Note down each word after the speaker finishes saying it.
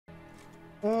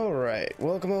Alright,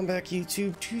 welcome on back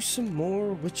YouTube to some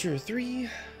more Witcher 3.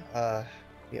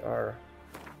 We are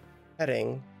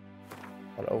heading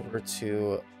on over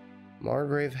to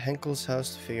Margrave Henkel's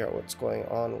house to figure out what's going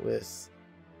on with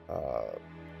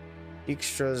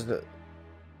Dijkstra's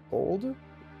gold,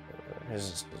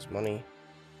 his money.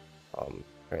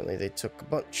 Apparently they took a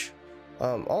bunch.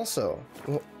 Also,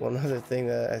 one other thing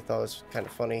that I thought was kind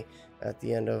of funny at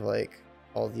the end of like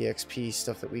all the XP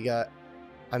stuff that we got,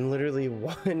 I'm literally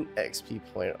 1 XP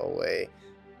point away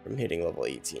from hitting level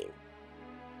 18.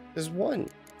 Just one.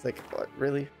 It's like, what?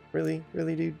 Really,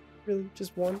 dude? Really?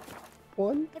 Just one?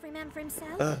 One? Every man for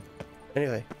himself?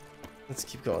 Anyway, let's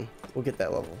keep going. We'll get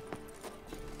that level.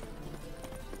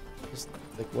 Just,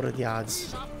 like, what are the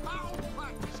odds? Oh,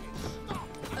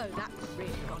 that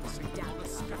really got us down the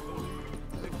scaffold.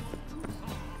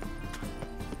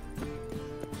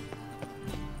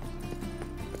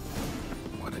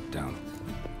 What a dump.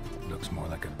 Looks more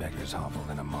like a beggar's hovel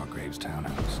than a Margrave's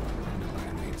townhouse.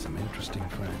 I made some interesting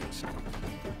friends.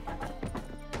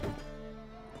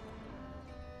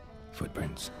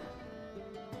 Footprints.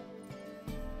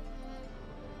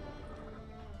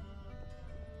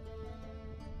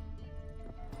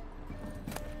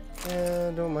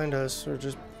 Yeah, don't mind us. We're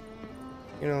just,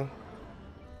 you know,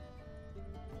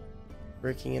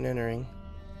 breaking and entering.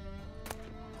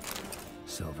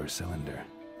 Silver cylinder.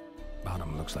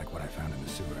 Bottom looks like what I found in the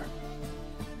sewer.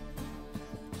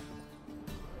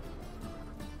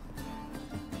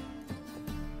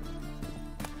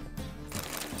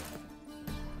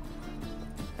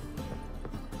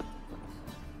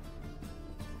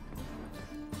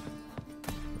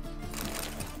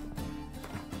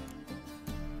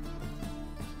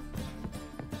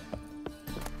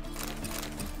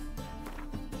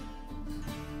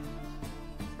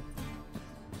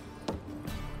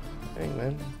 Dang,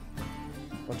 man.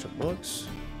 Bunch of books.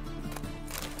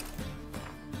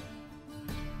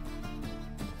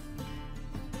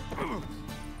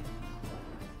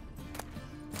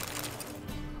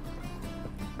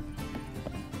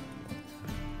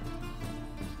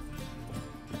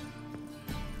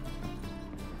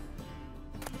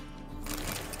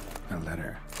 A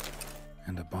letter.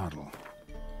 And a bottle.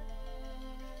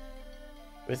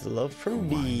 With love from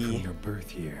Wine B. from your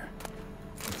birth year.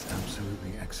 It's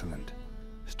absolutely excellent.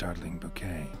 Startling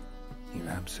bouquet. You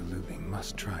absolutely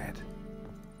must try it.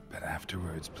 But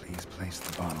afterwards, please place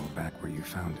the bottle back where you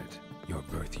found it. Your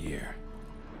birth year.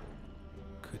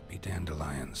 Could be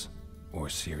dandelions or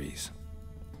Ciri's.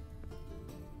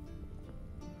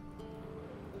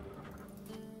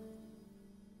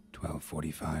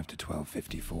 $12.45 to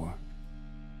 $12.54.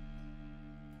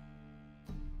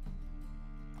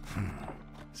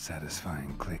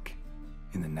 Satisfying click.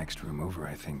 In the next room over,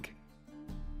 I think.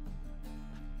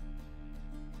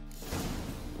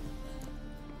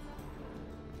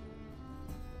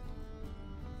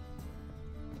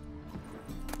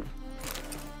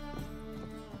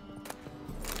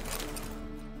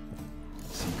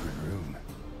 Secret room.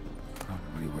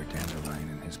 Probably where Dandelion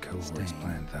and his cohorts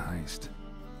planned the heist.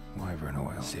 Wyvern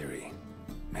oil. Ciri.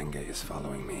 Menge is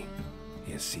following me.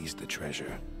 He has seized the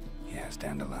treasure. He has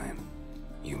Dandelion.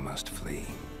 You must flee.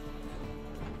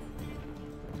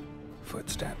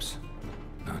 Footsteps.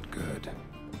 Not good.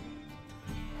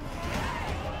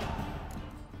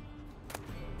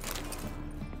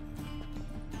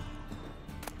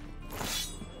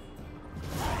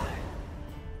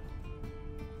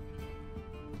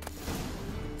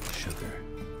 Sugar.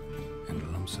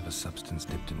 And lumps of a substance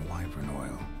dipped in wyvern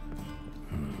oil.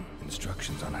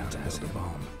 Instructions on how to build a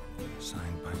bomb.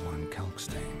 Signed by one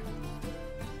Kalkstain.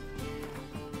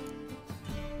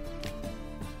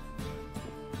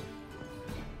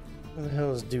 What the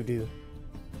hell is Doo-Doo?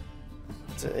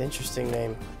 It's an interesting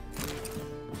name.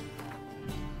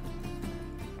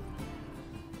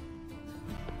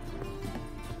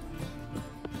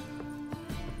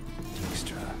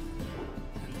 Dijkstra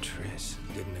and Triss.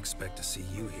 Didn't expect to see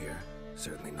you here.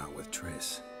 Certainly not with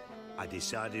Triss. I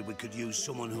decided we could use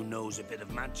someone who knows a bit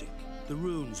of magic. The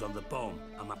runes on the bomb,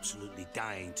 I'm absolutely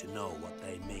dying to know what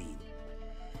they mean.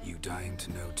 You dying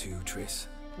to know too, Triss?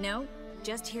 No,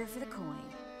 just here for the coin.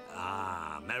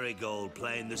 Ah, Marigold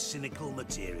playing the cynical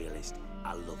materialist.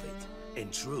 I love it. In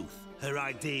truth, her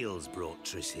ideals brought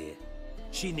Triss here.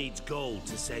 She needs gold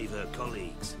to save her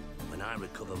colleagues. When I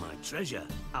recover my treasure,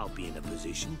 I'll be in a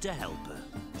position to help her.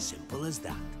 Simple as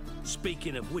that.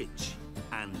 Speaking of which,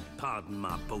 and pardon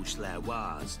my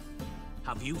Beauclervoise,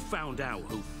 have you found out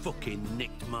who fucking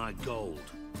nicked my gold?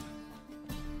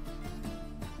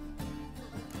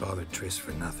 Bothered Triss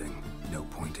for nothing. No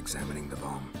point examining the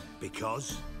bomb.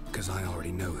 Because? Because I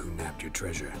already know who nabbed your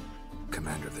treasure.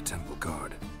 commander of the Temple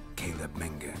Guard, Caleb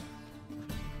Menge.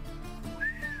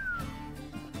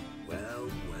 Well,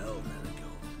 well,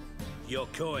 Marigold. Your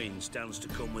coin stands to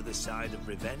come with a side of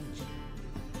revenge.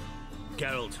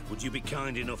 Geralt, would you be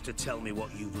kind enough to tell me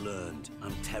what you've learned?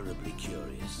 I'm terribly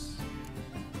curious.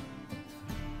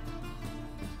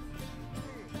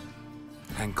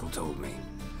 Henkel told me.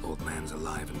 Old man's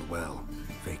alive and well.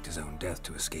 Faked his own death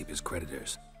to escape his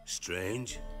creditors.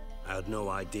 Strange. I had no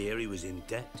idea he was in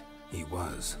debt. He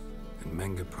was. And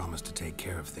Menge promised to take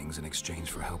care of things in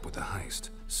exchange for help with the heist.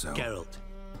 So... Geralt,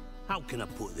 how can I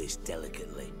put this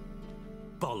delicately?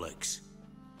 Bollocks.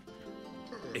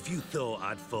 If you thought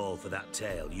I'd fall for that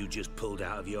tale you just pulled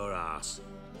out of your arse,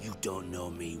 you don't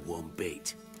know me one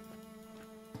bit.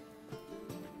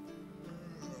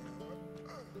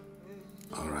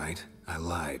 All right, I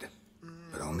lied.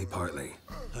 But only partly.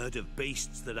 Heard of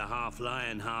beasts that are half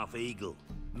lion, half eagle.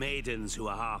 Maidens who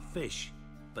are half fish.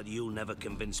 But you'll never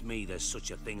convince me there's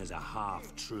such a thing as a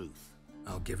half-truth.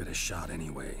 I'll give it a shot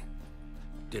anyway.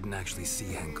 Didn't actually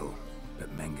see Henkel,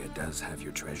 but Menge does have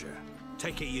your treasure.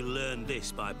 Take it you learned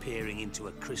this by peering into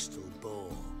a crystal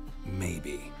ball.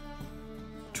 Maybe.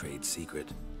 Trade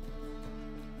secret.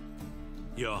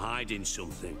 You're hiding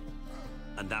something.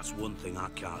 And that's one thing I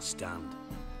can't stand.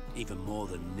 Even more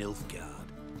than Nilfgaard.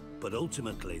 But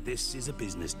ultimately, this is a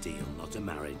business deal, not a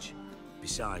marriage.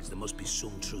 Besides, there must be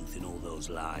some truth in all those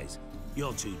lies.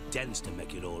 You're too dense to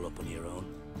make it all up on your own.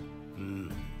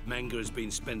 Menge has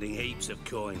been spending heaps of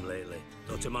coin lately,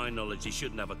 though to my knowledge he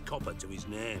shouldn't have a copper to his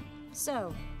name.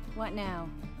 So, what now?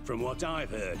 From what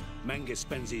I've heard, Menge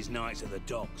spends his nights at the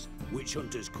docks, witch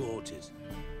hunters' quarters.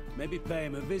 Maybe pay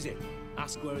him a visit,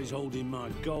 ask where he's holding my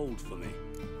gold for me.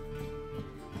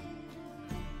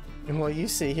 And while you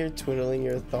sit here twiddling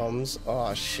your thumbs,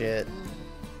 oh shit.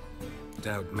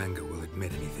 Doubt Menge will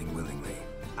admit anything willingly.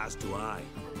 As do I.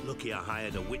 Lucky I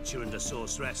hired a witcher and a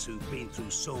sorceress who've been through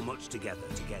so much together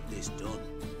to get this done.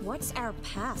 What's our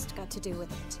past got to do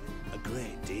with it? A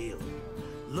great deal.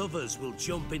 Lovers will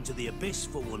jump into the abyss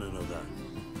for one another.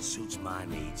 Suits my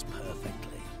needs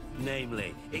perfectly.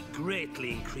 Namely, it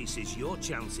greatly increases your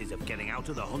chances of getting out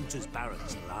of the hunter's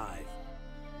barracks alive.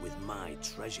 With my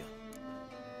treasure.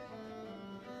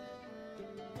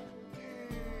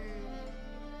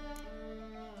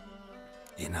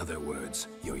 In other words,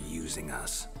 you're using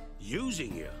us.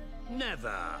 Using you?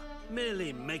 Never.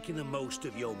 Merely making the most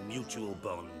of your mutual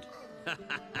bond.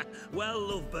 Well,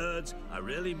 lovebirds, I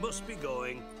really must be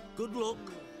going. Good luck.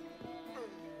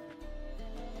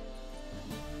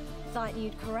 Thought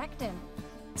you'd correct him.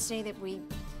 Say that we...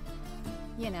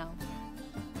 you know.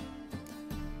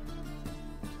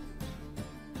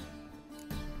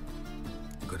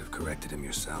 Could have corrected him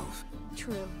yourself.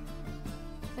 True.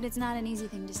 But it's not an easy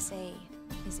thing to say,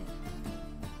 is it?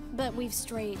 But we've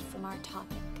strayed from our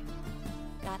topic.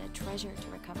 Got a treasure to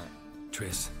recover.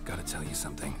 Triss, gotta tell you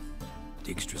something.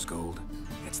 Dijkstra's gold,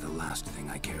 it's the last thing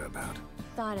I care about.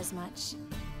 Thought as much.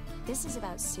 This is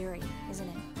about Ciri, isn't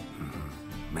it?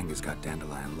 Menge's got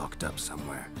Dandelion locked up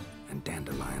somewhere, and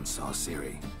Dandelion saw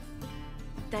Ciri.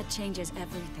 That changes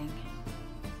everything.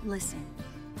 Listen,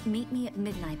 meet me at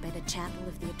midnight by the Chapel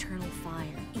of the Eternal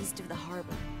Fire, east of the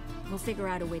harbor. We'll figure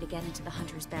out a way to get into the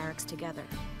Hunter's barracks together.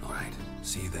 All right,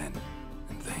 see you then,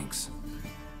 and thanks.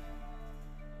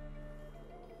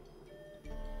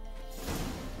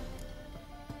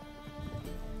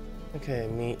 Okay,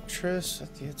 meet Triss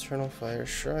at the Eternal Fire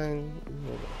Shrine.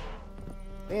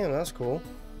 Damn, that's cool.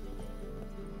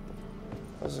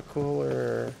 That was a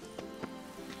cooler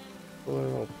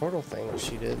little portal thing that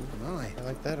she did. I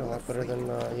like that a lot better than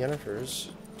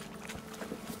Yennefer's.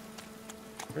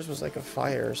 Hers was like a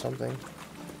fire or something.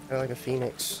 Kind of like a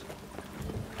phoenix.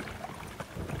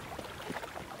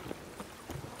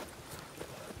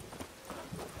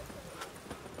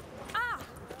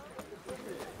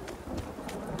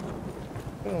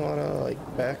 A lot of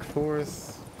like back,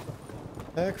 forth,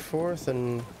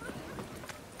 and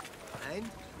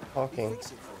talking.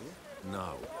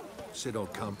 No. Said I'll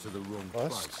come to the wrong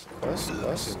Bust.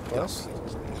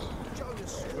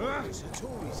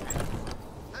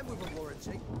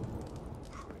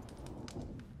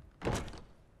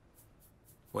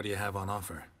 What do you have on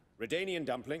offer? Redanian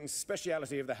dumplings,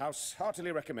 speciality of the house,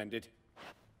 heartily recommended.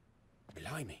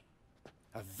 Blimey.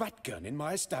 A vatgun in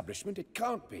my establishment? It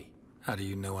can't be. How do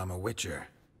you know I'm a witcher?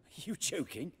 Are you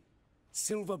joking?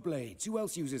 Silver blades, who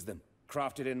else uses them?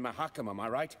 Crafted in Mahakam, am I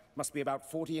right? Must be about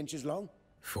 40 inches long?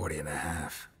 40 and a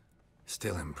half.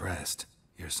 Still impressed.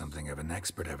 You're something of an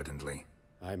expert, evidently.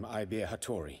 I'm Ibir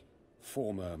Hattori,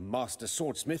 former master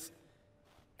swordsmith.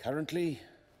 Currently,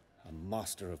 a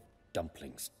master of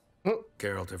dumplings.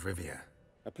 Geralt of Rivia.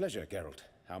 A pleasure, Geralt.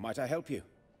 How might I help you?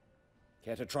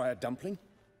 Care to try a dumpling?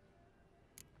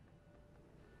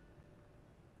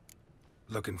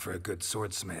 Looking for a good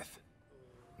swordsmith.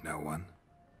 No one?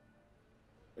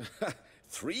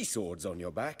 3 swords on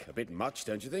your back. A bit much,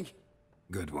 don't you think?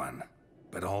 Good one.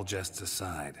 But all jests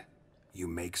aside, you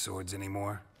make swords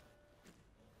anymore?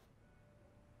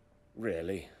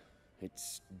 Really?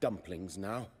 It's dumplings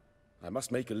now. I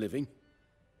must make a living.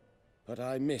 But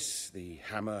I miss the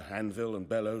hammer, anvil, and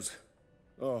bellows.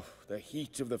 Oh, the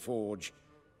heat of the forge.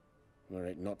 Were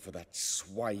it not for that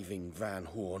swiving Van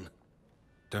Horn.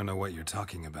 Don't know what you're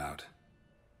talking about.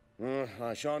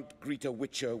 I shan't greet a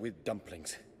witcher with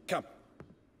dumplings. Come,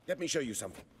 let me show you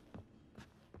something.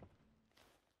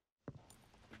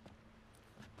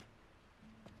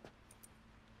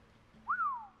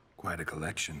 Quite a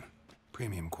collection.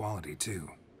 Premium quality, too.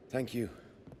 Thank you.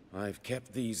 I've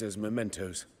kept these as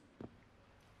mementos.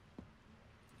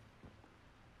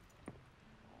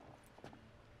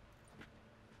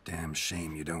 Damn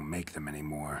shame you don't make them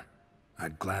anymore.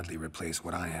 I'd gladly replace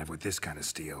what I have with this kind of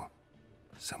steel.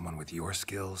 Someone with your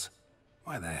skills?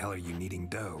 Why the hell are you needing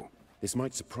dough? This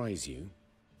might surprise you.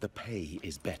 The pay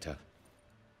is better.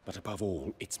 But above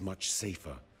all, it's much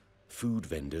safer. Food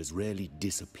vendors rarely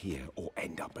disappear or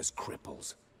end up as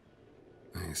cripples.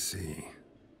 I see.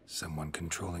 Someone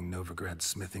controlling Novigrad's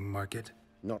smithing market?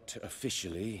 Not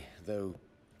officially, though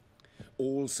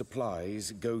all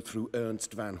supplies go through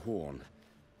Ernst Van Horn.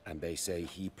 And they say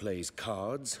he plays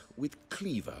cards with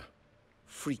Cleaver.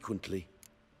 Frequently.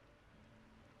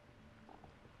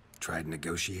 Tried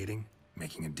negotiating?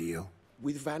 Making a deal?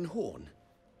 With Van Horn?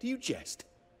 Do you jest?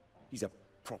 He's a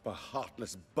proper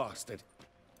heartless bastard.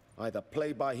 Either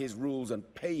play by his rules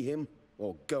and pay him,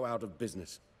 or go out of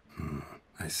business.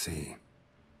 I see.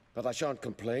 But I shan't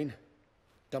complain.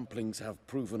 Dumplings have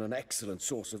proven an excellent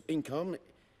source of income.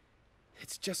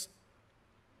 It's just...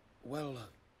 well...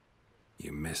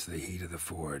 You miss the heat of the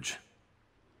forge.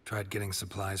 Tried getting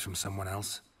supplies from someone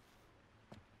else?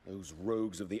 Those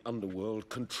rogues of the underworld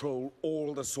control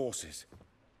all the sources.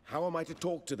 How am I to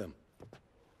talk to them?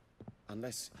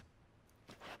 Unless...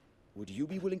 would you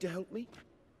be willing to help me?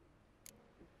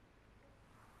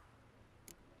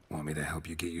 Want me to help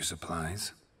you get you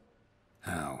supplies?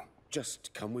 How?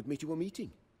 Just come with me to a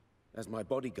meeting. As my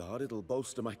bodyguard, it'll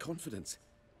bolster my confidence.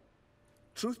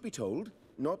 Truth be told,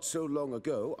 not so long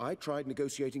ago, I tried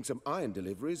negotiating some iron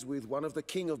deliveries with one of the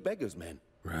King of Beggars' men.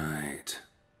 Right.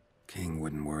 King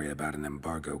wouldn't worry about an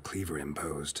embargo Cleaver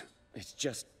imposed. It's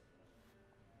just...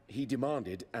 he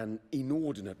demanded an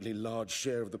inordinately large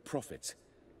share of the profits.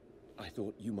 I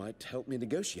thought you might help me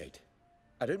negotiate.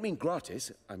 I don't mean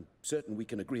gratis. I'm certain we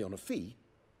can agree on a fee.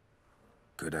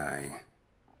 Could I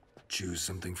choose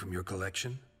something from your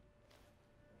collection?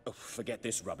 Oh, forget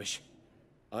this rubbish.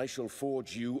 I shall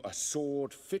forge you a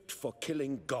sword fit for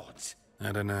killing gods.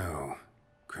 I don't know.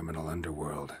 Criminal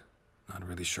underworld. Not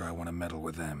really sure I want to meddle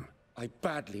with them. I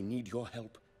badly need your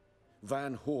help.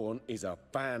 Van Horn is a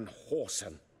Van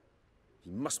Horsen.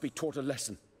 He must be taught a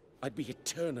lesson. I'd be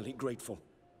eternally grateful.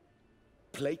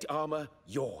 Plate armor,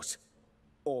 yours.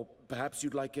 Or perhaps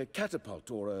you'd like a catapult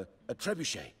or a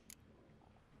trebuchet.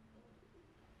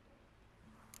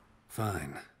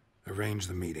 Fine. Arrange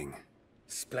the meeting.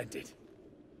 Splendid.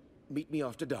 Meet me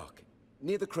after dark,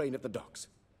 near the crane at the docks.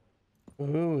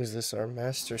 Ooh, is this our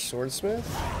master swordsmith?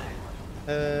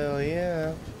 Hell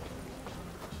yeah.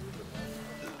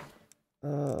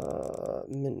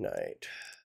 Midnight.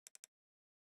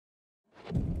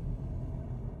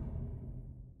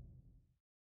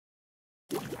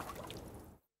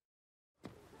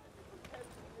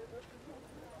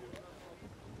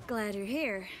 Glad you're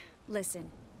here. Listen,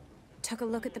 took a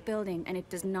look at the building and it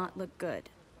does not look good.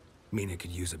 Mean it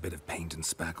could use a bit of paint and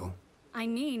spackle? I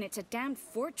mean, it's a damn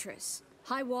fortress.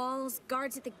 High walls,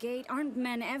 guards at the gate, armed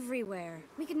men everywhere.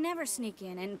 We could never sneak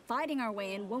in, and fighting our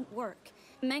way in won't work.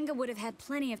 Menga would have had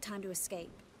plenty of time to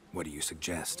escape. What do you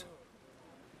suggest?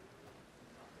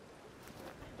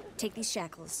 Take these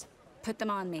shackles. Put them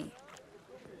on me.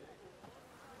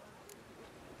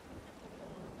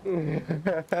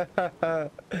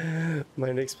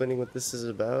 Mind explaining what this is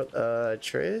about?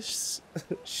 Trish?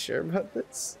 Sure about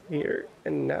this? Here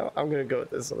and now? I'm gonna go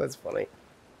with this, so that's funny.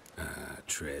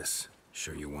 Triss,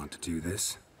 sure you want to do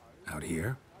this? Out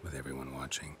here, with everyone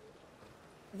watching?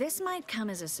 This might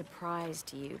come as a surprise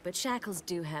to you, but shackles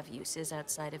do have uses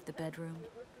outside of the bedroom.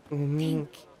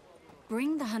 Think.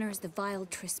 Bring the hunters the vile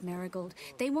Triss Marigold.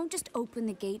 They won't just open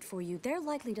the gate for you. They're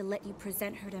likely to let you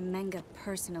present her to Menga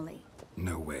personally.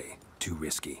 No way. Too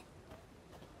risky.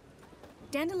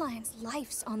 Dandelion's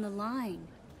life's on the line.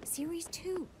 Ciri's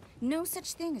too. No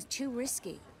such thing as too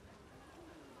risky.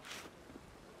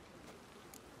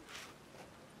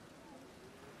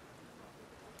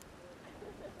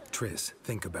 Triss,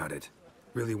 think about it.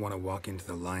 Really want to walk into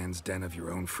the lion's den of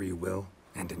your own free will,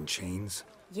 and in chains?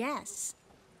 Yes.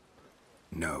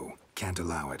 No, can't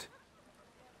allow it.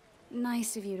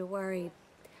 Nice of you to worry,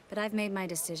 but I've made my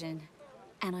decision,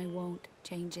 and I won't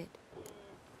change it.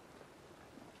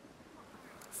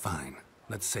 Fine.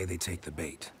 Let's say they take the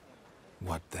bait.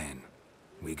 What then?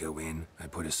 We go in, I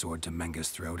put a sword to Menga's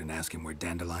throat and ask him where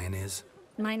Dandelion is?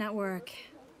 Might not work.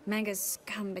 Manga's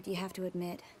scum, but you have to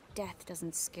admit, death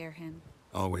doesn't scare him.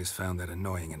 Always found that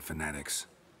annoying in fanatics.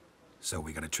 So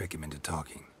we gotta trick him into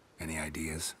talking. Any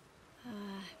ideas?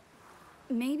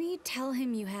 Maybe tell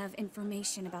him you have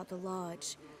information about the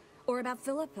Lodge. Or about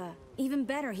Philippa. Even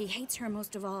better, he hates her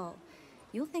most of all.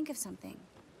 You'll think of something.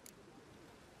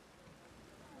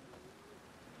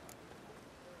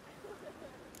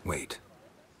 Wait.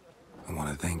 I want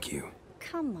to thank you.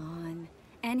 Come on.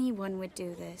 Anyone would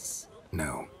do this.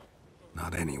 No.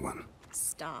 Not anyone.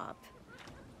 Stop.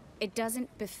 It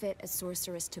doesn't befit a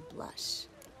sorceress to blush.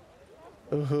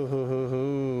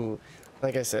 Ooh.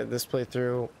 Like I said, this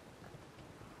playthrough,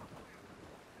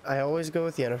 I always go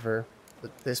with Yennefer,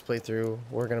 but this playthrough,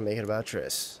 we're gonna make it about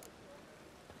Triss.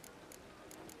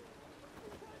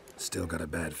 Still got a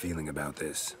bad feeling about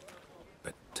this.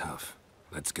 But tough.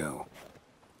 Let's go.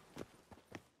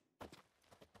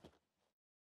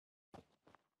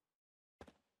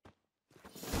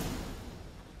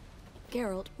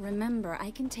 Geralt, remember,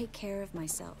 I can take care of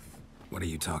myself. What are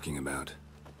you talking about?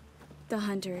 The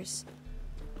hunters.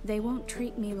 They won't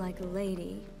treat me like a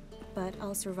lady, but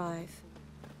I'll survive.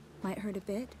 Might hurt a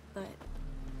bit, but...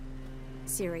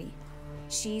 Ciri,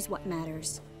 she's what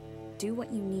matters. Do what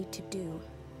you need to do,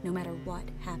 no matter what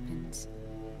happens.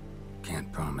 Can't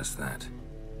promise that.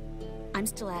 I'm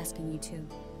still asking you to,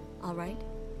 all right?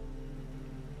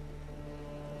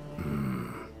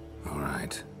 All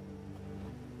right.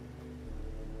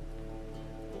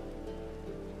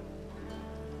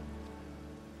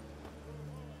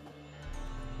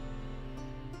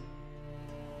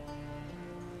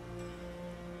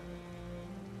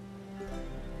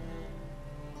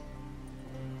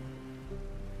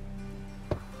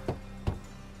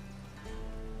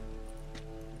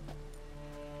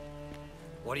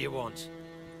 What do you want?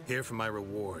 Here for my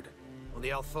reward. On the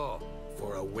hell for?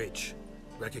 For a witch.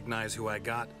 Recognize who I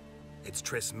got? It's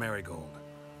Triss Merigold.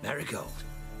 Marigold?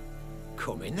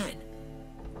 Come in then.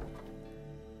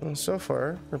 Well, so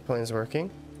far, her plan's working.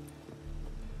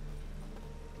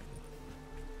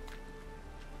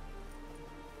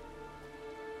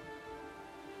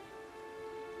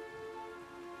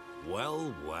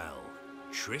 Well, well.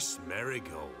 Triss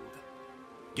Merigold.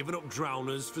 Giving up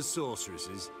drowners for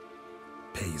sorceresses?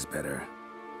 Pays better.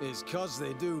 It's 'cause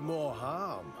they do more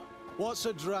harm. What's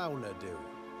a drowner do?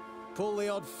 Pull the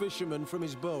odd fisherman from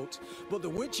his boat. But the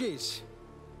witches,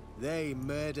 they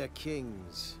murder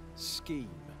kings,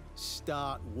 scheme,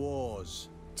 start wars.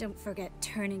 Don't forget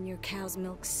turning your cow's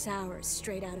milk sour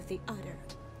straight out of the udder.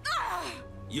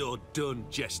 You're done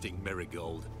jesting,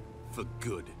 Merigold. For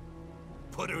good.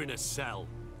 Put her in a cell.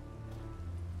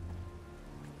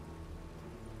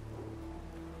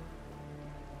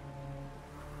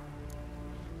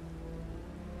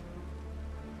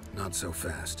 Not so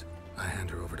fast. I hand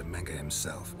her over to Menga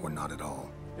himself, or not at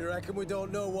all. You reckon we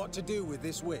don't know what to do with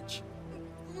this witch?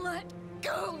 Let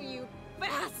go, you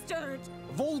bastard!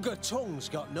 Vulgar tongue's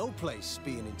got no place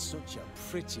being in such a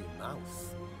pretty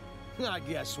mouth. I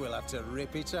guess we'll have to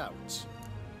rip it out.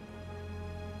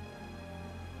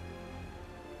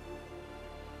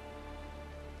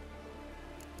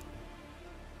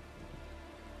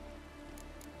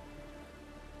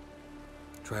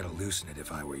 Try to loosen it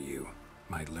if I were you.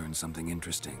 Might learn something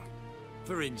interesting.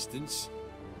 For instance?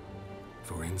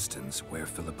 For instance, where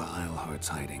Philippa Eilhart's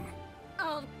hiding.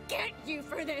 I'll get you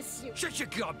for this, you... Shut your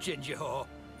gob, ginger whore,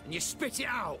 and you spit it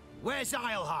out. Where's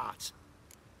Eilhart?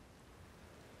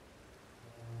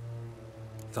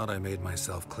 Thought I made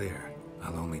myself clear.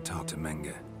 I'll only talk to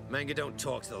Menga. Manga don't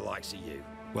talk to the likes of you.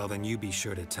 Well, then you be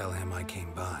sure to tell him I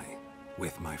came by.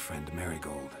 With my friend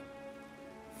Merigold.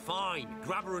 Fine,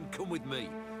 grab her and come with me.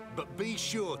 But be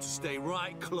sure to stay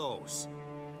right close.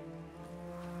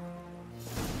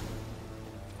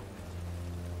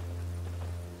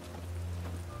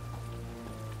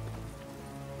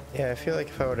 Yeah, I feel like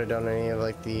if I would have done any of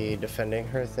like the defending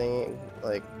her thing,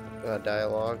 like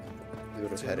dialogue, we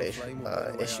would have had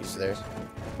issues there.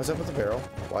 What's up with the barrel?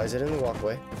 Why is it in the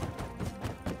walkway?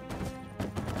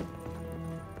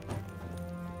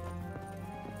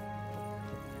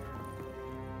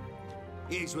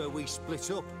 Here's where we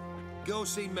split up. Go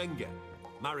see Menga.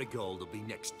 Marigold will be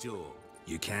next door.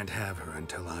 You can't have her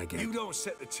until I get... You don't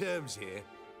set the terms here.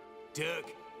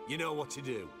 Dirk, you know what to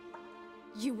do.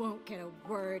 You won't get a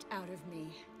word out of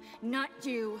me. Not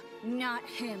you, not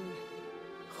him.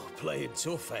 Oh, playing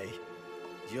tough, eh?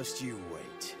 Just you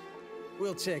wait.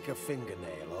 We'll take a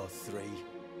fingernail or 3.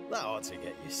 That ought to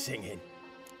get you singing.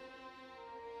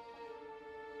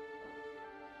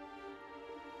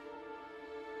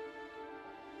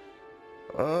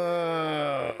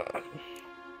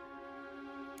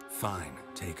 Fine,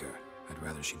 take her. I'd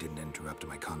rather she didn't interrupt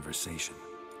my conversation.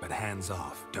 But hands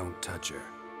off, don't touch her.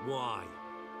 Why?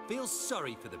 Feel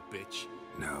sorry for the bitch?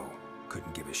 No,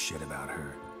 couldn't give a shit about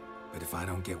her. But if I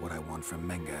don't get what I want from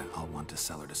Menga, I'll want to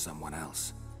sell her to someone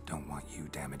else. Don't want you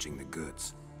damaging the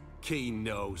goods. Keen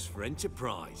nose for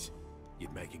enterprise.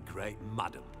 You'd make a great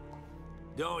madam.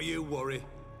 Don't you worry.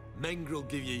 Mengrel will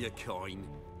give you your coin,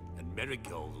 and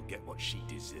Marigold will get what she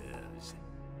deserves.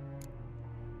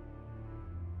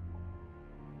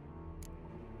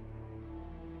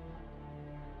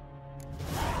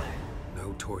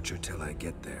 No torture till I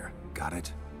get there. Got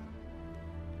it?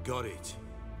 Got it.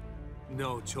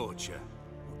 No torture.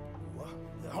 What?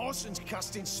 The Horson's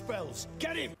casting spells.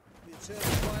 Get him!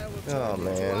 Oh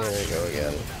man, here we go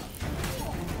again.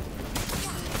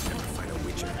 Never fight a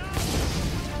witcher.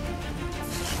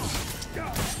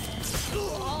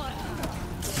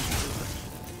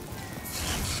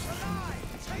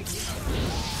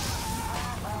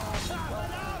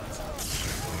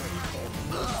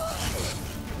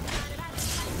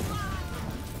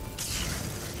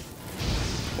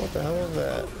 What the hell is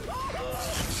that?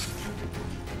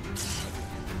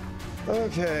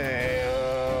 Okay,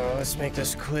 let's make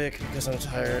this quick because I'm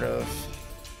tired of.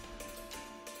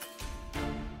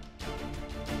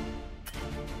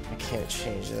 I can't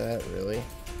change that really.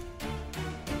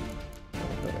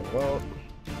 But I won't.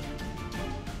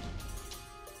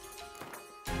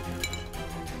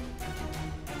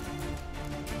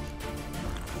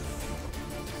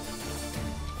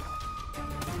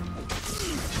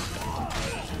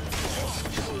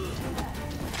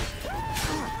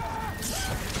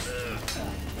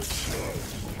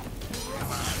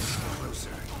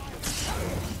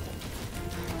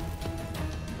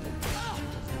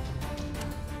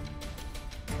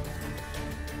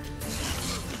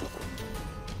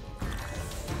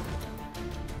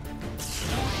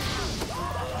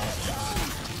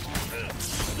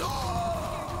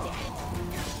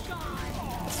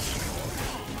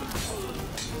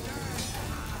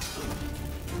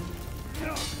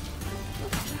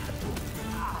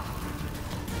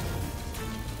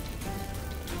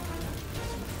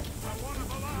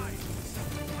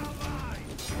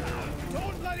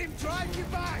 Drive you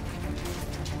back!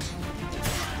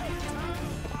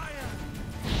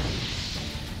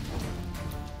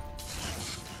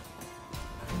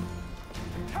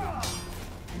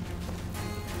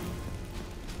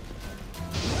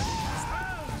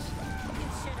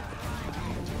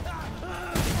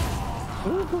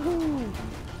 Woohoo!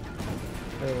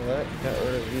 That got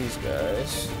rid of these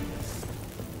guys.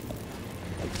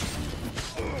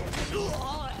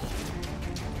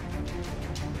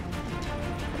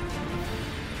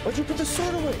 Why'd you put the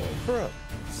sword away? Bro.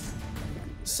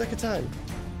 Second time.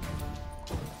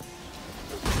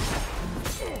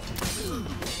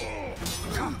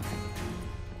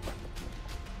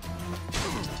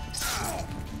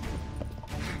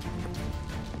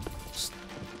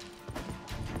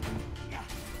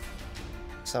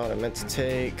 That's not what I meant to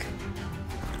take.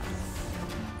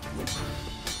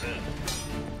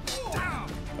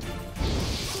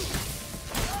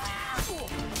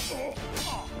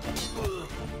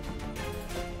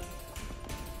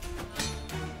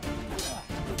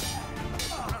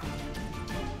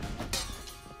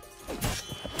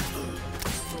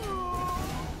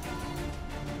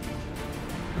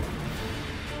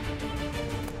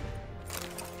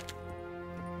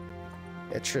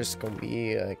 Triss gonna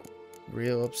be like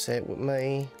real upset with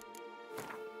me.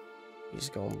 He's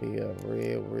gonna be a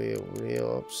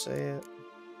real upset.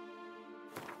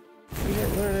 You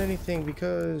didn't learn anything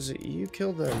because you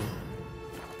killed them.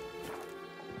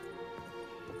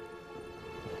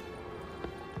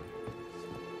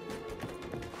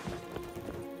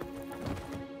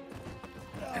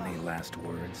 Any last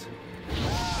words?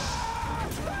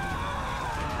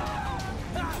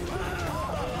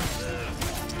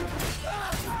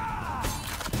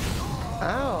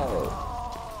 Ow!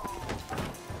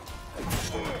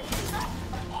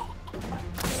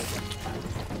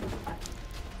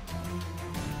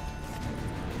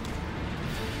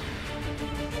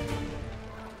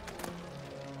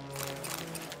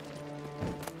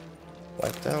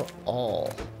 Wiped out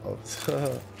all of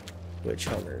the witch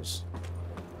hunters.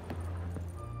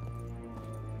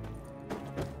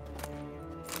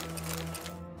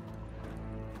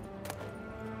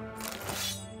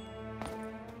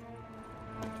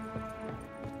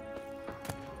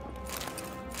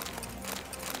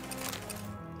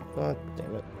 Oh,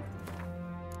 damn it.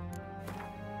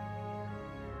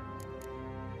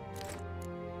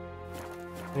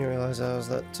 I didn't realize I was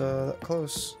that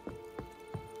close.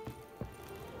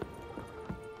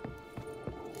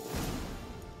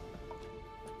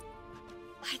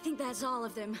 I think that's all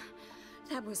of them.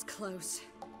 That was close.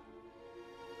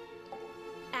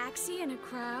 Axie in a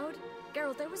crowd?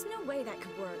 Geralt, there was no way that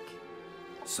could work.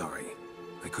 Sorry.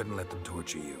 I couldn't let them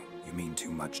torture you. You mean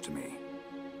too much to me.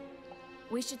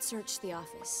 We should search the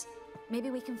office.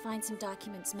 Maybe we can find some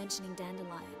documents mentioning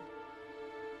Dandelion.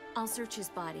 I'll search his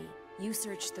body. You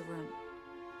search the room.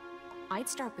 I'd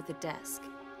start with the desk.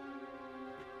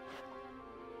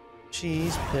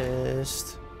 She's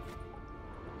pissed.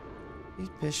 She's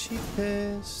pissed, she's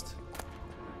pissed.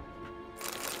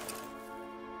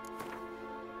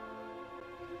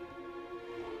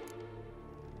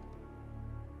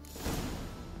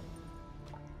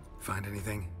 Find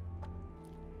anything?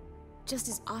 Just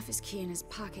his office key in his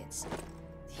pockets.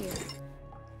 Here.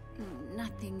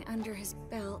 Nothing under his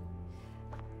belt.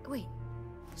 Wait,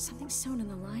 something's sewn in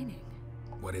the lining.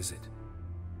 What is it?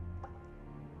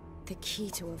 The key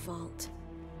to a vault.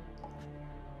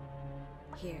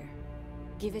 Here,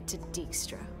 give it to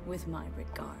Dijkstra with my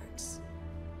regards.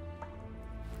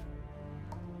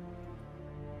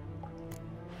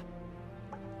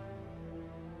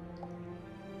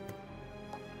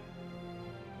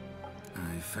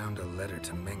 I found a letter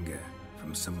to Menge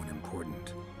from someone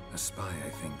important. A spy, I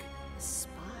think. A spy?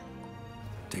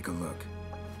 Take a look.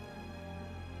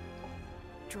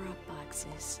 Drop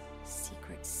boxes,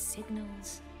 secret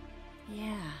signals.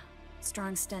 Yeah,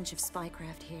 strong stench of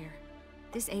spycraft here.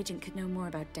 This agent could know more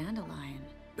about Dandelion.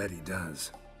 Bet he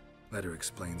does. Letter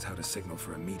explains how to signal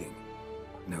for a meeting.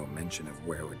 No mention of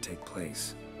where it would take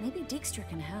place. Maybe Dijkstra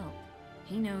can help.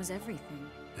 He knows everything.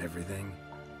 Everything?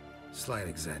 Slight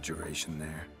exaggeration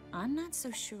there. I'm not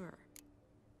so sure.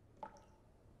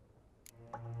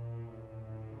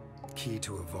 Key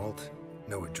to a vault?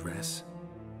 No address?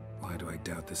 Why do I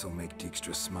doubt this'll make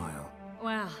Dijkstra smile?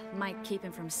 Well, might keep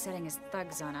him from setting his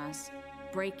thugs on us.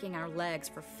 Breaking our legs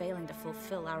for failing to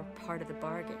fulfill our part of the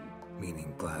bargain.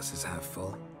 Meaning glass is half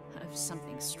full? Of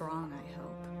something strong, I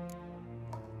hope.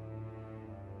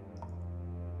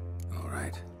 All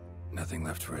right. Nothing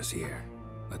left for us here.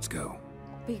 Let's go.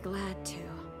 Be glad to.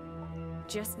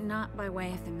 Just not by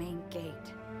way of the main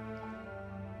gate.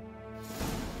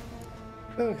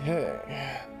 Okay.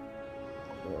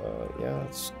 Yeah,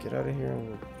 let's get out of here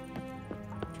and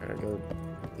try to go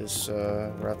get this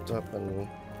wrapped up and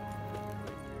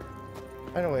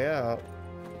find a way out.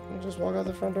 And just walk out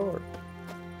the front door.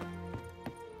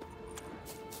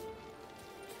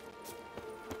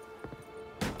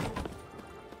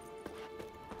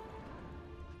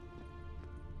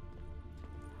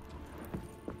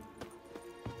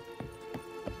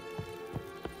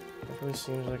 Definitely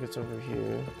seems like it's over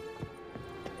here.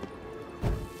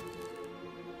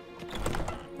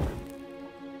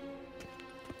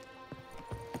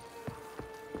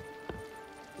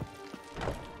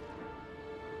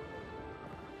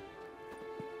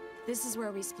 This is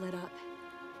where we split up.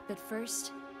 But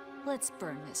first, let's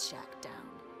burn this shack down.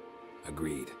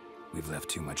 Agreed. We've left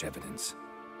too much evidence.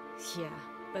 Yeah,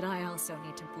 but I also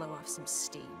need to blow off some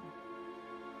steam.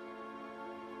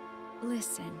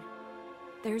 Listen,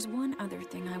 there's one other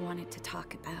thing I wanted to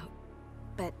talk about.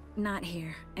 But not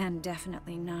here, and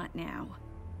definitely not now.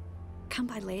 Come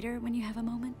by later when you have a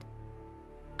moment?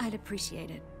 I'd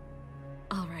appreciate it.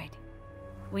 All right.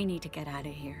 We need to get out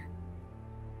of here.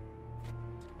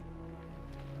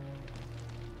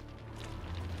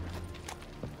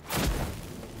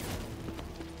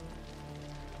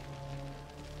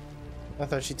 I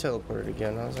thought she teleported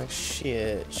again. I was like,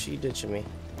 shit, she ditching me.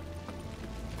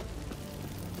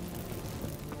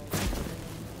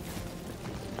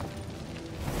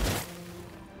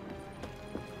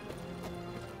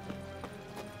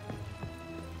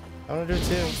 I want to do it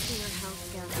too. Thanks for your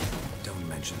help, Geralt. Don't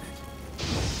mention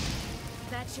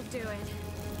it. That should do it.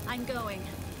 I'm going.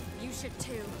 You should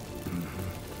too.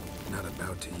 Not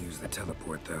about to use the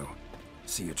teleport, though.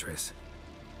 See you, Triss.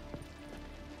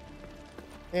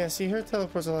 Yeah, see, her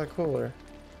teleport's a lot cooler.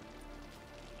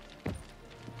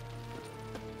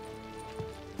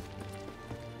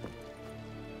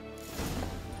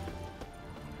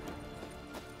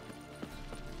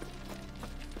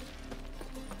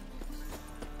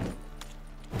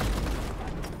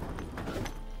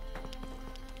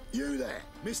 You there!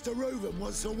 Mr. Reuven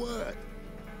wants a word.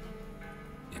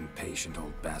 Impatient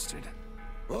old bastard.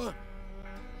 What?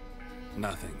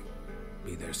 Nothing.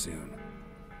 Be there soon.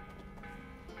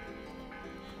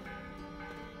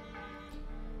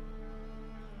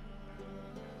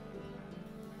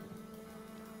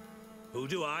 Who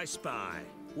do I spy?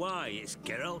 Why, it's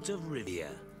Geralt of Rivia.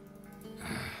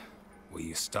 Will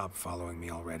you stop following me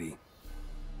already?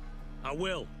 I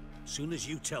will, soon as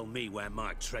you tell me where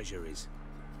my treasure is.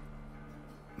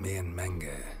 Me and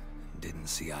Menge didn't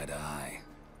see eye to eye.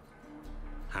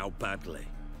 How badly?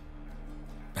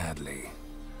 Badly.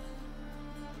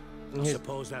 I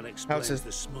suppose that explains house is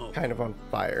the smoke. kind of on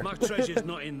fire. My treasure's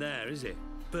not in there, is it?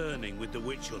 Burning with the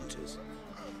witch hunters.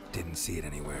 Didn't see it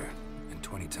anywhere, and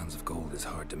 20 tons of gold is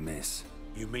hard to miss.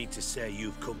 You mean to say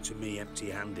you've come to me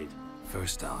empty-handed?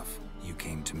 First off, you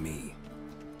came to me.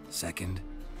 Second,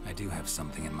 I do have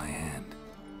something in my hand.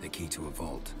 The key to a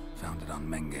vault, found it on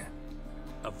Menge.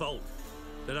 A vault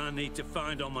that I need to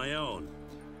find on my own?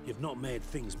 You've not made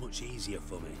things much easier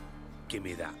for me. Give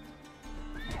me that.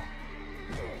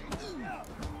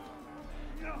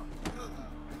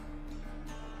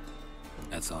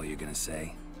 That's all you're gonna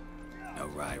say? No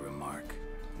wry remark,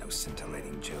 no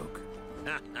scintillating joke.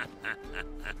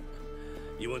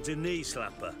 You want a knee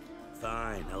slapper?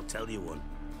 Fine, I'll tell you one.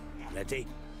 Ready?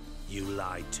 You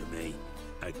lied to me.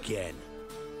 Again.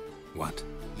 What?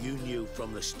 You knew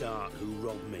from the start who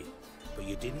robbed me, but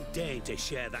you didn't deign to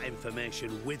share that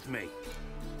information with me.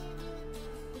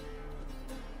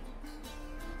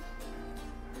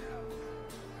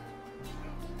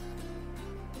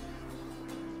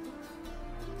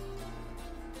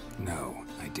 No,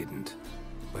 I didn't.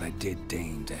 But I did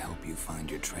deign to help you find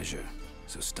your treasure,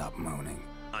 so stop moaning.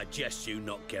 I jest you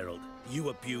not, Geralt. You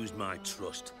abused my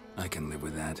trust. I can live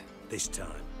with that. This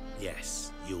time,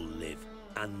 yes, you'll live.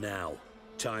 And now,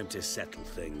 time to settle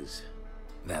things.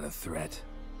 That a threat?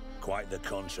 Quite the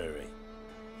contrary.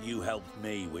 You helped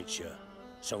me, Witcher.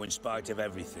 So in spite of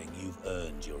everything, you've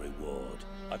earned your reward.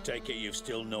 I take it you've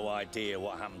still no idea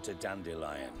what happened to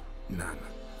Dandelion. None.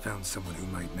 Found someone who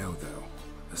might know, though.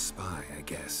 A spy, I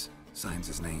guess. Signs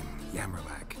his name,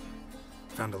 Yammerlack.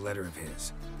 Found a letter of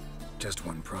his. Just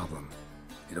one problem.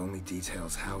 It only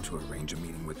details how to arrange a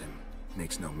meeting with him.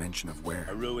 Makes no mention of where.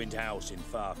 A ruined house in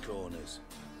Far Corners.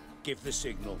 Give the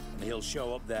signal, and he'll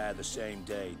show up there the same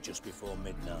day, just before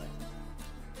midnight.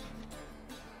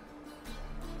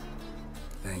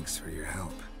 Thanks for your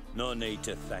help. No need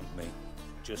to thank me.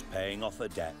 Just paying off a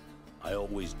debt. I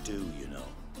always do, you know.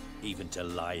 Even to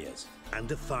liars.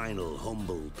 And a final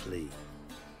humble plea.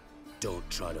 Don't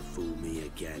try to fool me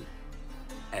again.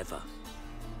 Ever.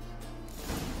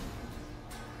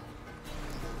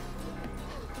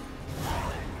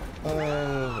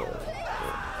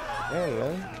 Yeah,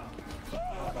 man.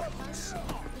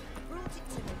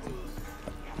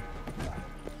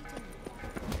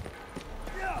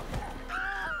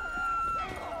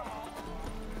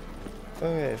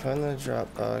 Okay, find the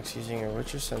drop box. Using your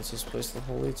Witcher senses, place the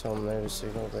holy tome there to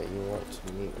signal that you want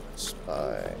to meet with the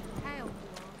spy.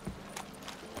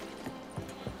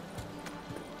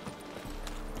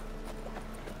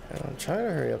 And I'm trying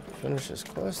to hurry up and finish this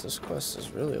quest. This quest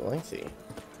is really lengthy.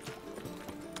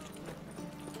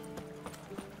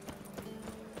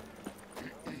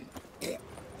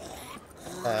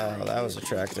 Oh, that was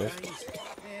attractive.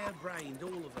 Hair-brained, all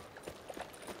of them.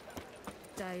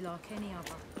 Day like any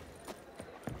other.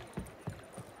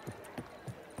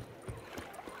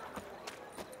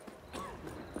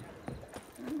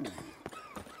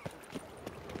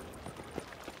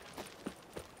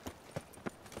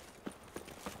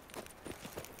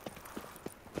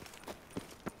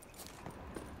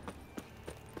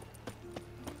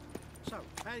 So,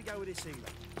 how you go with this healer?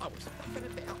 I was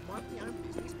having a bit up my own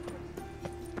business.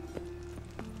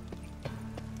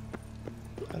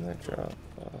 And the drop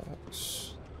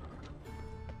box.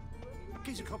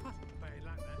 Gives a copper.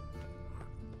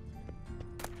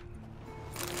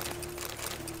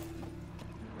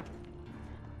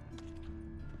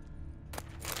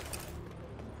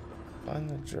 Find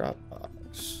the drop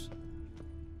box.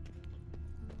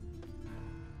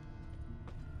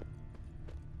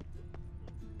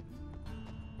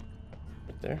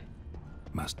 Right there.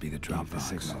 Must be the drop box.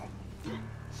 Signal.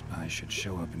 Spies should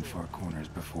show up in Far Corners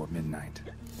before midnight.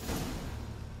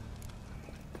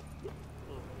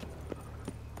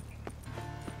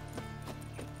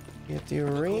 Get the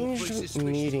arranged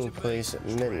meeting place at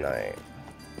midnight.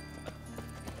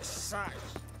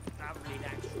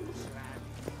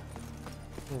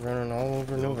 We're running all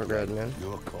over Novigrad, man.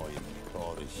 Your coin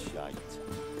core is shite.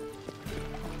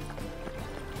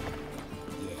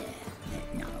 Yeah,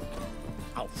 no.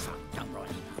 Oh, fuck, I'm right.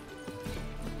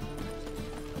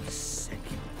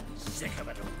 Sick of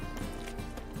it all.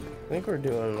 I think we're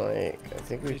doing like, I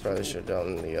think we probably should have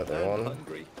done the other one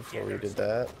before we did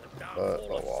that, but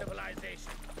oh well.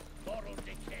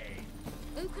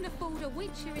 Who can afford a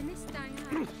witcher in this day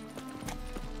and age?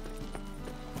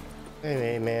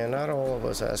 Hey, man, not all of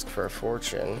us ask for a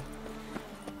fortune.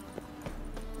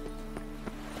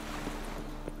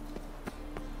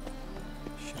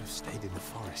 Should have stayed in the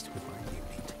forest with my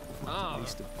unit. At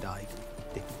least have died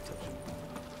difficult.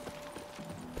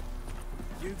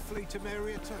 You flee to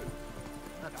Maria too?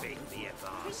 A big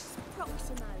BFRs.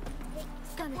 Proximo.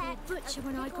 Gonna be a butcher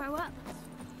when I grow up.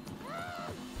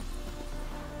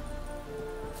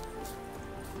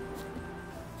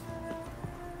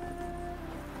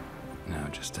 Now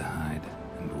just to hide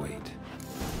and wait.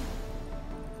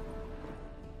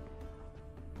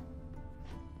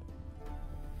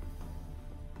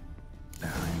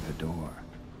 Behind the door.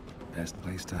 Best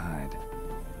place to hide.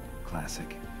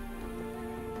 Classic.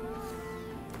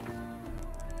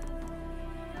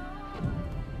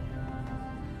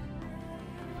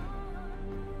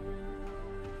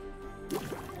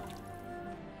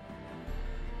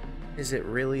 Is it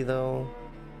really, though?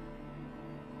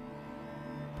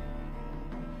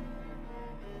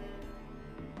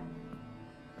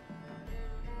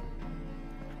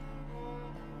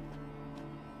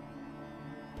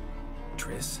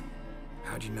 Triss,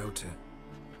 how'd you know to...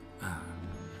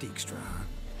 Dijkstra, huh?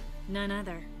 None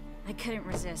other. I couldn't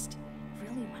resist.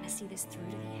 Really want to see this through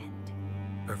to the end.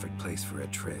 Perfect place for a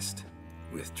tryst.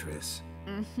 With Triss.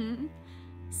 Mm-hmm.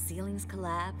 Ceilings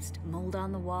collapsed, mold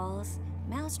on the walls,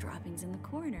 mouse droppings in the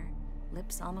corner.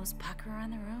 Lips almost pucker on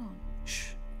their own. Shh.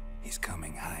 He's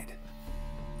coming. Hide.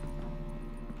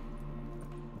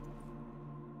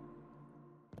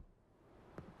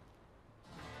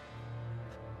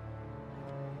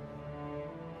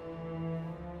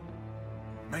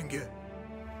 Menge.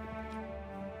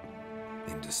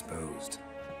 Indisposed.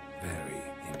 Very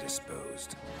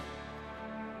indisposed.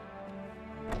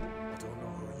 I don't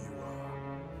know who you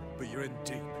are, but you're in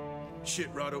deep. Shit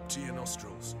right up to your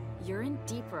nostrils. You're in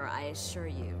deeper, I assure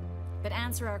you. But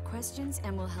answer our questions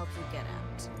and we'll help you get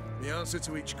out. The answer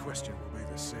to each question will be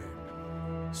the same.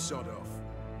 Sod off.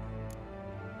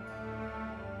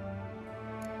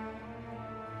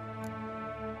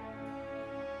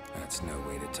 That's no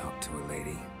way to talk to a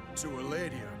lady. To a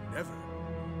lady, I never.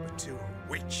 But to a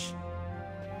witch.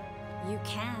 You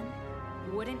can.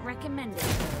 Wouldn't recommend it,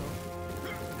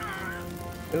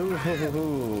 though.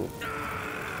 Ooh.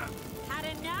 Had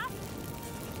enough?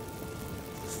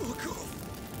 Fuck off.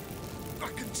 I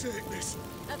can take this.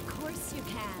 Of course you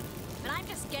can. But I'm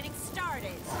just getting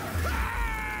started.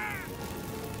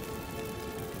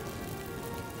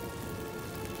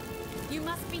 You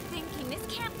must be thinking, this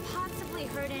can't possibly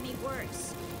hurt any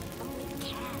worse. Oh, it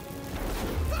can.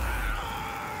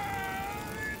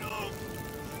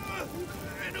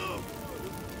 Enough!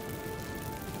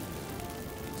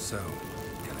 So,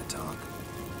 gonna talk?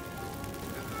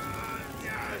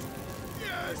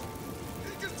 Yes!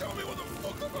 Just tell me what the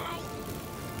fuck about!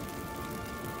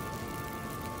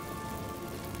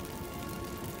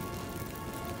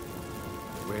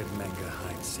 Where'd Menge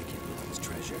hide Siggy Reuven's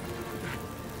treasure?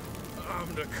 I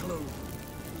haven't a clue.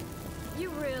 You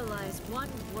realize one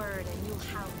word and you'll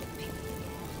hound the pig again.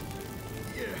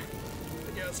 Yeah.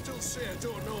 And yet I still say I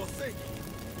don't know a thing.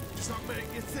 Does that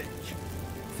make you think?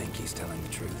 Think he's telling the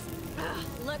truth? Ugh,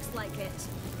 looks like it.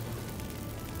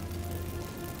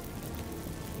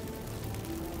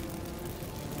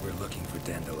 We're looking for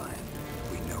Dandelion.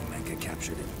 We know Menge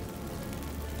captured him.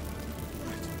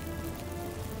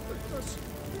 That's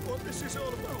what this is all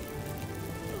about.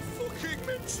 A fucking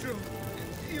minstrel.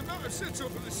 You might have said so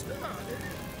from the start.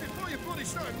 Before your bloody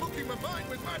started mucking my mind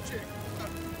with magic.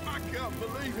 I can't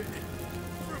believe it.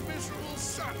 For a miserable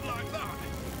sap like that.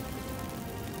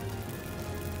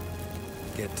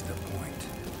 Get to the point.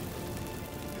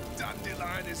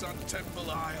 Dandelion is on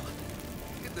Temple Isle.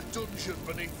 In the dungeon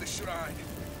beneath the shrine.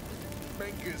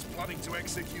 Menge's planning to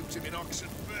execute him in oxen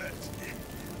first.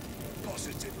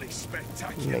 Positively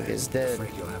spectacular. Menge's dead.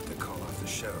 Afraid you'll have to call off the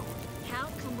show. How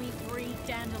can we free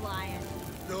Dandelion?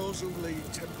 Those who leave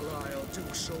Temple Isle do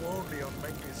so only on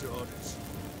Menge's orders.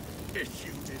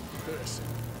 Issued in person.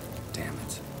 Damn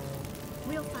it.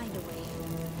 We'll find a way.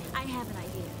 I have an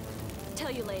idea.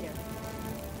 Tell you later.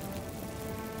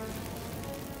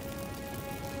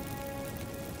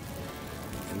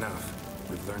 Enough.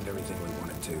 We've learned everything we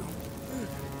wanted to.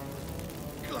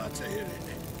 Glad to hear it.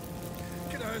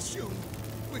 Can I assume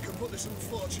we can put this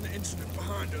unfortunate incident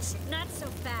behind us? Not so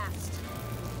fast.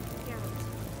 Geralt.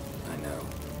 I know.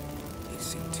 He's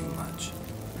seen too much.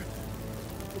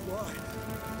 But why?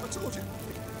 I told you.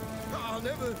 I'll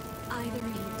never... Either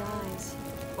he dies,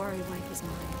 or I wipe his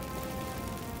mind.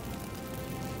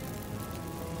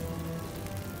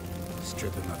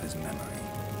 Strip him of his memory.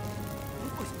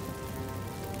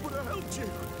 But I helped you.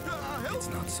 I helped It's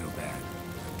not so bad.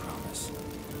 I promise.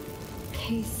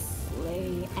 I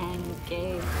slay and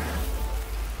gave.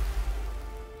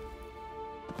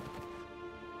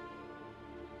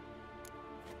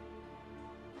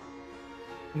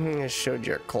 You showed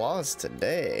your claws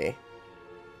today.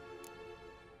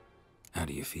 How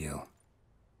do you feel?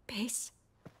 Base.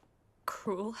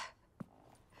 Cruel.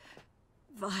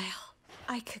 Vile.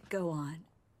 I could go on.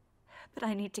 But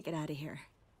I need to get out of here.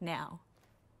 Now.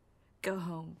 Go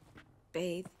home.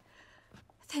 Bathe.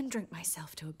 Then drink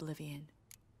myself to oblivion.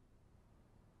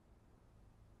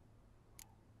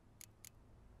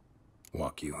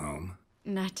 Walk you home?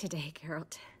 Not today,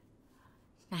 Geralt.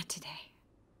 Not today.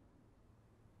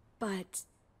 But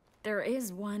there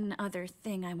is one other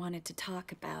thing I wanted to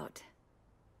talk about.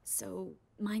 So,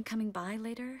 mind coming by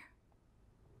later?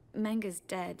 Menga's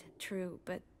dead, true,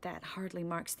 but that hardly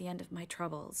marks the end of my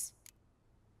troubles.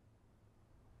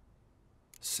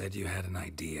 Said you had an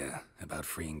idea about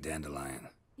freeing Dandelion.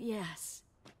 Yes.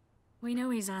 We know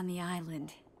he's on the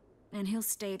island, and he'll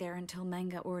stay there until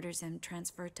Menga orders him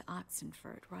transferred to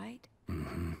Oxenford, right?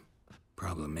 Mm-hmm.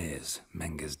 Problem is,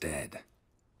 Menga's dead.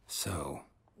 So...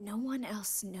 No one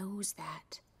else knows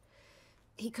that.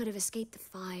 He could have escaped the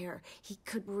fire. He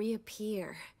could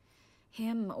reappear.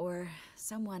 Him or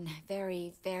someone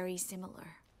very, very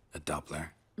similar. A Doppler?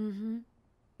 Mm-hmm.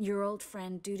 Your old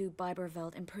friend Dudu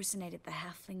Biberveld impersonated the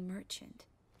halfling merchant.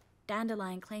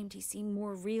 Dandelion claimed he seemed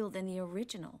more real than the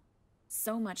original.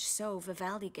 So much so,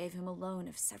 Vivaldi gave him a loan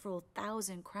of several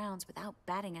thousand crowns without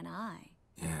batting an eye.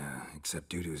 Yeah, except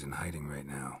Dudu's in hiding right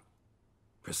now.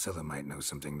 Priscilla might know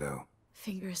something, though.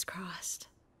 Fingers crossed.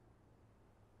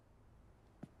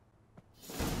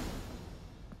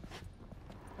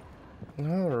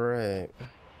 All right.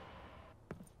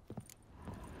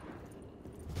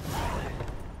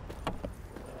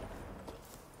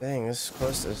 Dang, this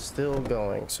quest is still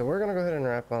going. So we're gonna go ahead and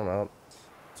wrap on up.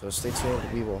 So stay tuned.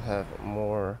 We will have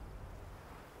more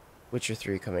Witcher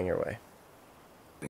 3 coming your way.